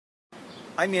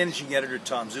I'm Managing Editor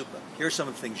Tom Zupa. Here are some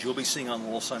of the things you'll be seeing on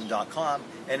LowellSun.com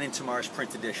and in tomorrow's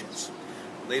print editions.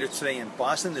 Later today in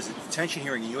Boston, there's a detention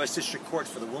hearing in U.S. District Court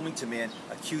for the Wilmington man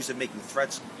accused of making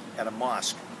threats at a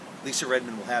mosque. Lisa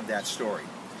Redmond will have that story.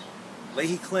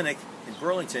 Leahy Clinic in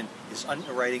Burlington is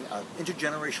underwriting an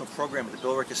intergenerational program at the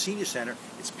Bill Ricketts Senior Center.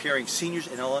 It's pairing seniors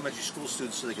and elementary school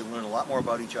students so they can learn a lot more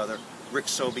about each other. Rick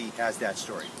Sobey has that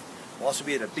story. We'll also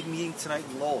be at a big meeting tonight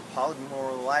in Lowell, Pollard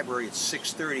Memorial Library at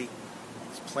 6:30.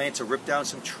 It's planned to rip down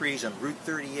some trees on Route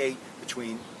 38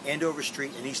 between Andover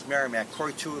Street and East Merrimack.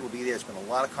 Corey Tewitt will be there. There's been a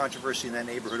lot of controversy in that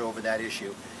neighborhood over that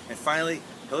issue. And finally,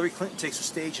 Hillary Clinton takes the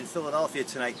stage in Philadelphia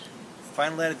tonight.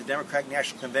 Final night at the Democratic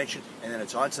National Convention, and then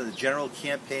it's on to the general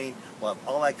campaign. We'll have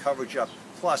all that coverage up.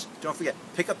 Plus, don't forget,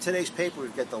 pick up today's paper.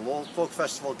 We've got the Lowell Folk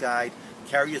Festival Guide.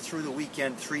 Carry you through the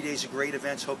weekend. 3 days of great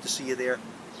events. Hope to see you there.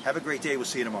 Have a great day. We'll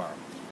see you tomorrow.